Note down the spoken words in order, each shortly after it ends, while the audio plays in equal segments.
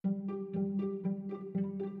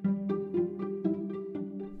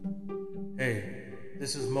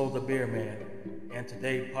This is Mo the Beer Man, and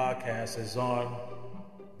today's podcast is on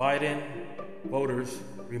Biden voters'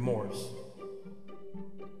 remorse.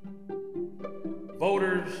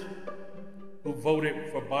 Voters who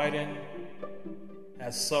voted for Biden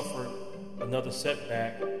has suffered another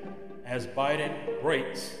setback as Biden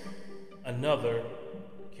breaks another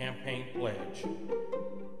campaign pledge.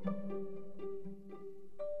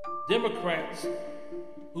 Democrats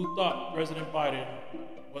who thought President Biden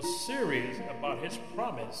was serious about his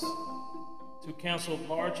promise to cancel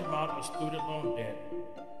large amount of student loan debt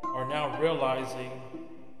are now realizing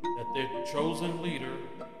that their chosen leader,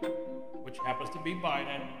 which happens to be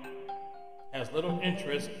Biden, has little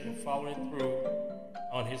interest in following through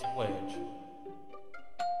on his pledge.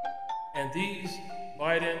 And these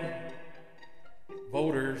Biden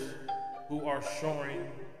voters who are showing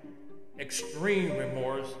extreme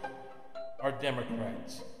remorse are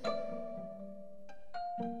Democrats.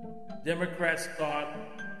 Democrats thought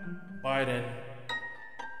Biden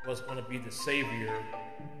was going to be the savior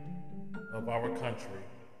of our country.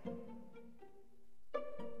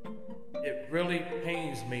 It really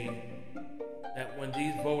pains me that when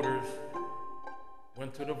these voters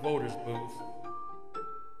went to the voters booth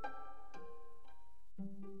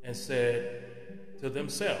and said to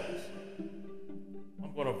themselves,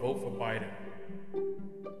 I'm going to vote for Biden,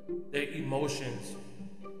 their emotions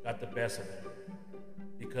got the best of them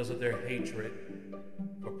because of their hatred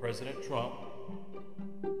for President Trump,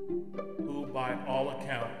 who by all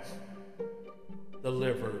accounts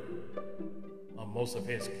delivered on most of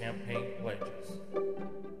his campaign pledges.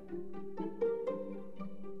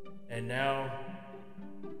 And now,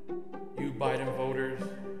 you Biden voters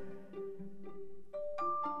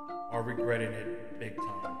are regretting it big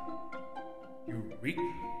time. You reap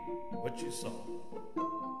what you sow.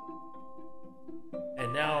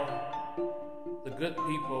 And now, the good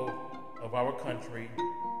people of our country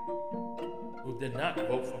who did not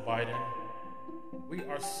vote for Biden, we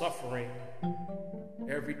are suffering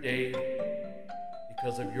every day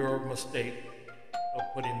because of your mistake of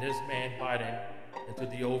putting this man Biden into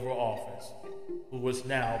the Oval Office, who is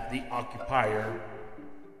now the occupier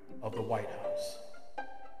of the White House.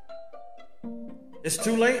 It's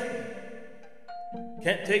too late.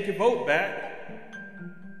 Can't take your vote back.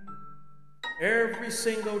 Every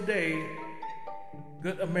single day,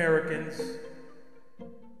 good Americans,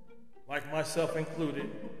 like myself included,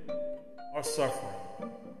 are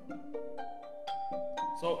suffering.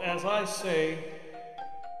 So as I say,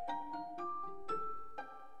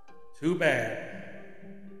 too bad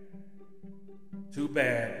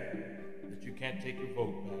that you can't take your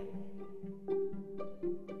vote back.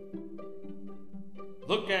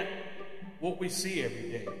 Look at what we see every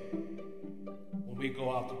day when we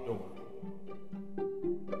go out the door.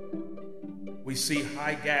 We see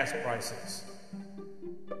high gas prices.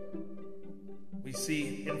 We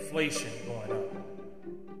see inflation going up.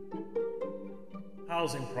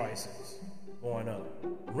 Housing prices going up.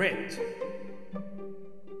 Rent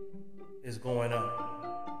is going up.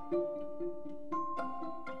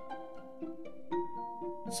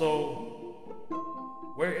 So,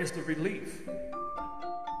 where is the relief?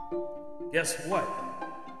 Guess what?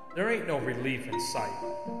 There ain't no relief in sight.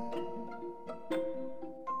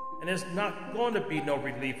 And there's not going to be no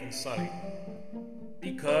relief in sight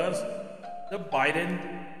because the Biden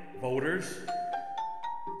voters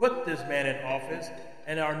put this man in office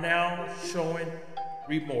and are now showing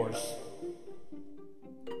remorse.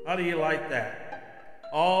 How do you like that?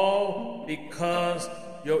 All because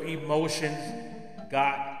your emotions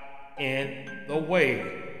got in the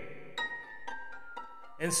way.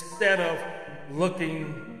 Instead of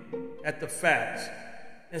looking at the facts,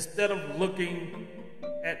 instead of looking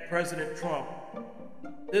at President Trump,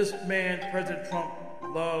 this man, President Trump,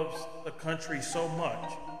 loves the country so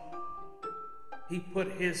much, he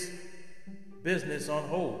put his business on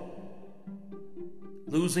hold,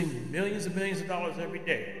 losing millions and millions of dollars every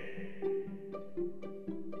day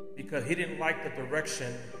because he didn't like the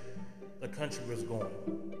direction the country was going.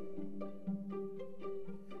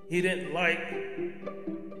 He didn't like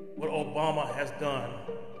what Obama has done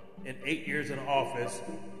in 8 years in office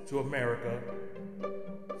to America.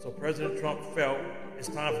 So President Trump felt it's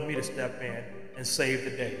time for me to step in and save the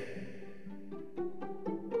day.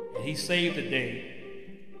 And he saved the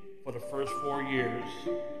day for the first 4 years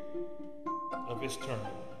of his term.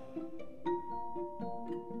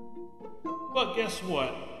 But guess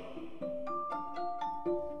what?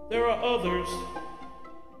 There are others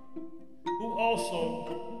who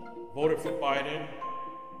also voted for Biden,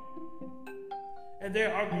 and they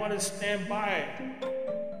are going to stand by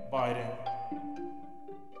Biden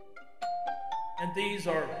And these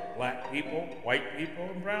are black people, white people,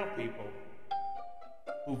 and brown people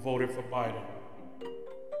who voted for Biden.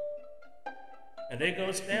 And they're going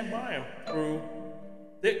to stand by him through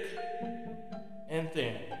thick and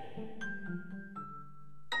thin.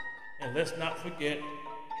 And let's not forget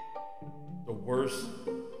the worst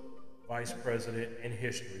vice president in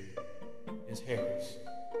history is Harris.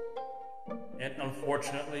 And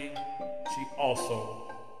unfortunately, she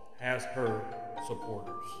also has her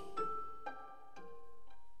supporters.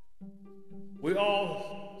 We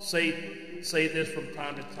all say this from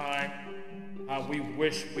time to time, how we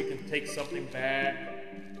wish we can take something back,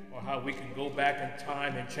 or how we can go back in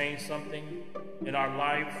time and change something in our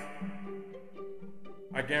life.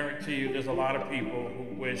 I guarantee you there's a lot of people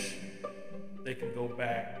who wish they can go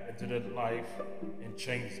back into their life and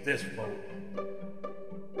change this vote.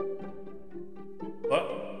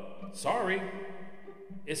 But, sorry,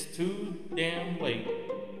 it's too damn late.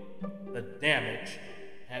 The damage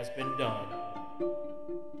has been done.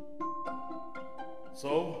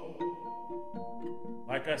 So,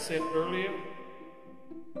 like I said earlier,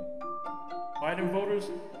 Biden voters,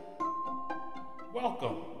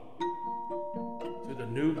 welcome to the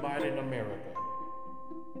new Biden America.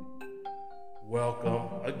 Welcome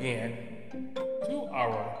again to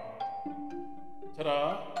our,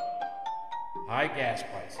 ta-da, high gas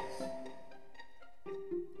prices.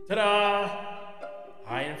 Ta-da,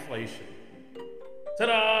 high inflation.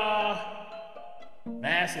 Ta-da,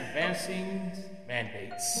 mass advancing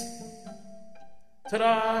mandates.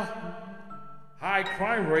 Ta-da, high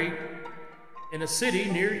crime rate in a city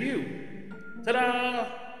near you. Ta-da,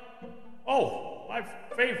 oh, my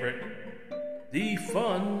favorite,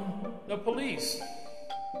 defund the police.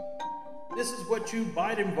 This is what you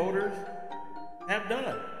Biden voters have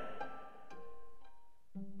done.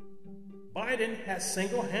 Biden has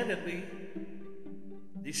single-handedly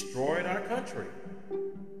destroyed our country.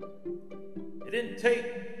 It didn't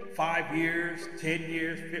take 5 years, 10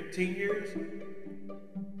 years, 15 years.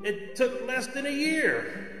 It took less than a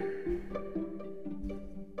year.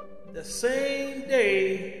 The same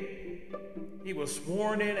day he was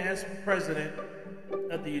sworn in as president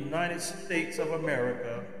of the United States of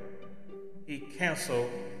America, he canceled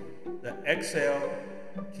the XL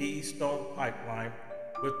Keystone Pipeline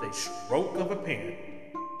with a stroke of a pen.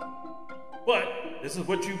 But this is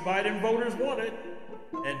what you Biden voters wanted.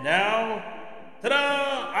 And now,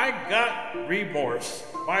 ta-da, I got remorse.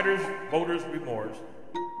 Voters remorse.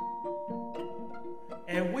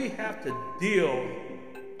 And we have to deal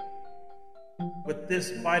with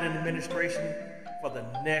this Biden administration for the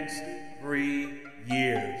next 3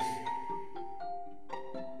 years,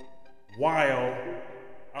 while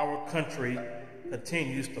our country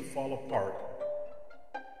continues to fall apart.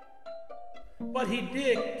 But he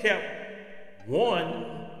did keep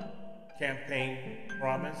one campaign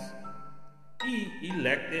promise. He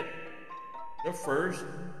elected the first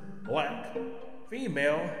black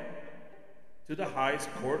female to the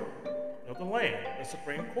highest court of the land, the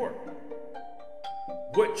Supreme Court,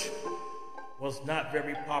 which was not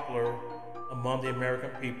very popular among the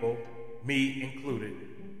American people, me included.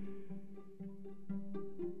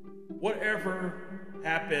 Whatever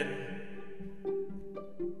happened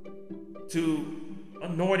to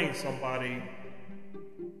anointing somebody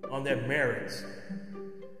on their merits,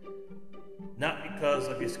 not because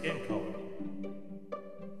of your skin color?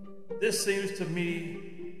 This seems to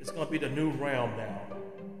me it's going to be the new realm now.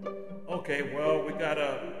 Okay, well, we got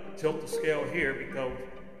to tilt the scale here because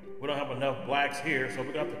we don't have enough blacks here, so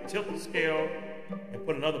we're going to have to tilt the scale and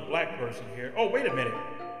put another black person here. Oh, wait a minute.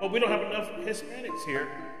 Oh, we don't have enough Hispanics here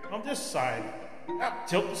on this side.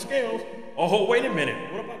 Tilt the scales. Oh, wait a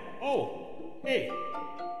minute. What about, oh, hey,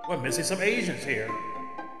 we're missing some Asians here.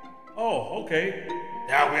 Oh, okay.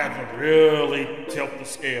 Now we have to really tilt the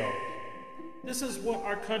scale. This is what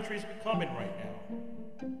our country's becoming right now.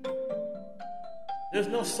 There's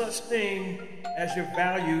no such thing as your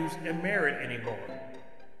values and merit anymore.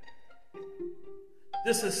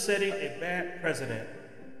 This is setting a bad precedent,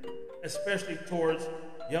 especially towards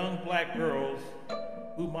young black girls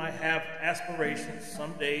who might have aspirations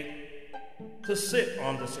someday to sit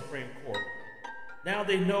on the Supreme Court. Now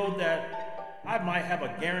they know that I might have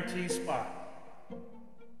a guaranteed spot.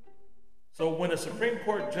 So when a Supreme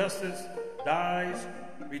Court justice dies,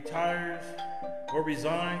 retires, or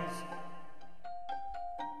resigns,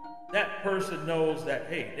 that person knows that,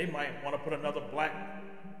 hey, they might want to put another black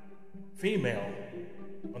female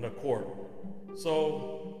on the court.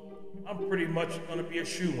 So I'm pretty much going to be a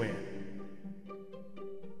shoo-in.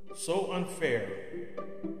 So unfair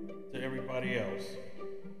to everybody else.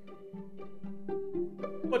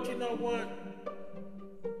 But you know what?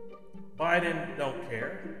 Biden don't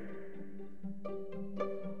care.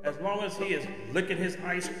 As long as he is licking his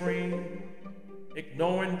ice cream,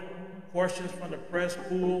 ignoring questions from the press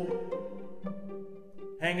pool,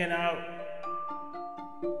 hanging out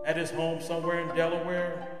at his home somewhere in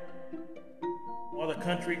Delaware, while the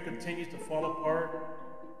country continues to fall apart,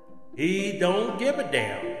 he don't give a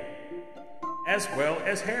damn. As well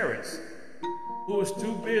as Harris, who is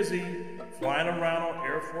too busy flying around on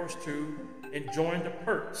Air Force Two, enjoying the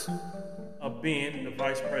perks of being the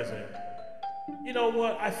vice president. You know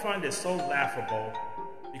what? I find it so laughable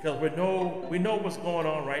because we know what's going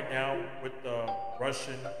on right now with the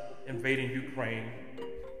Russian invading Ukraine.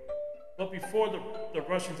 But before the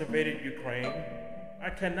Russians invaded Ukraine, I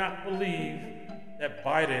cannot believe that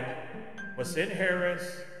Biden would send Harris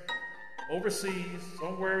overseas,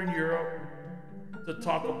 somewhere in Europe, to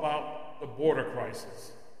talk about the border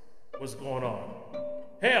crisis, what's going on.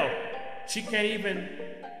 Hell, she can't even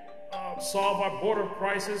solve our border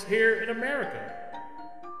crisis here in America.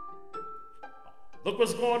 Look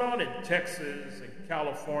what's going on in Texas and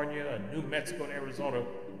California and New Mexico and Arizona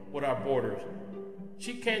with our borders.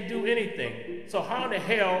 She can't do anything. So how in the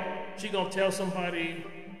hell she gonna tell somebody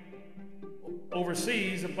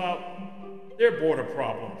overseas about their border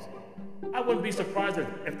problems? I wouldn't be surprised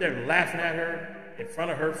if they're laughing at her in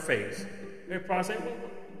front of her face. They'd probably say, well,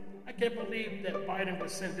 I can't believe that Biden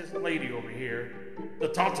would send this lady over here to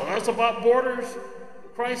talk to us about borders,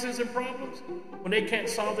 crises, and problems when they can't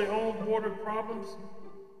solve their own border problems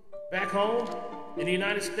back home in the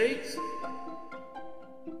United States.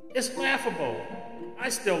 It's laughable. I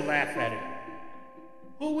still laugh at it.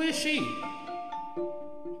 Who is she?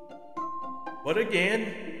 But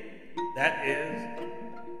again, that is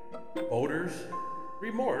voters'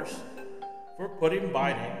 remorse for putting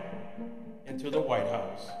Biden into the White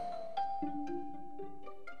House.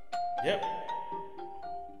 Yep.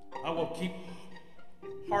 I will keep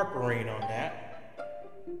harping on that.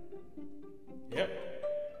 Yep.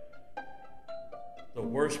 The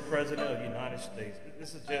worst president of the United States.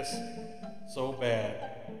 This is just so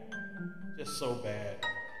bad. Just so bad.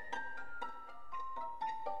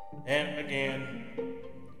 And again,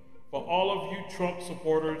 for all of you Trump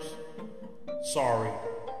supporters, sorry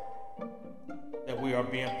that we are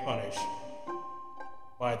being punished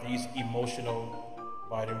by these emotional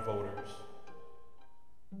Biden voters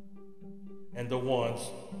and the ones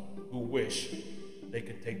who wish they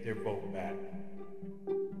could take their vote back.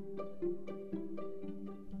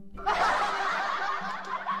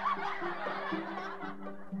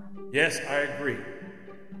 Yes, I agree.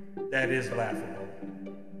 That is laughable.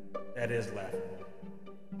 That is laughable.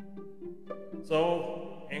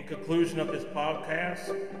 So, in conclusion of this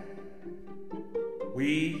podcast,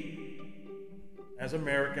 we, as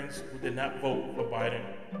Americans who did not vote for Biden,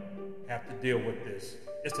 have to deal with this.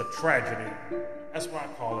 It's a tragedy. That's what I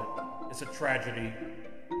call it. It's a tragedy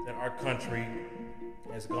that our country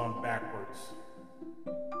has gone backwards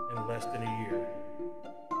in less than a year.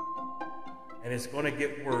 And it's going to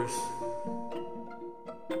get worse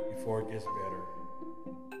before it gets better.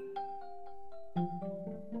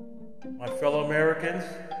 My fellow Americans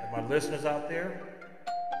and my listeners out there,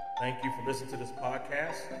 thank you for listening to this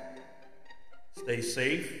podcast. Stay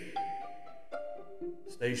safe.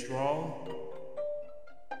 Stay strong.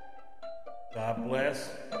 God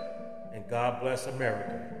bless. And God bless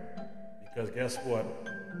America. Because guess what?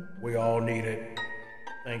 We all need it.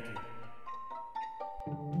 Thank you.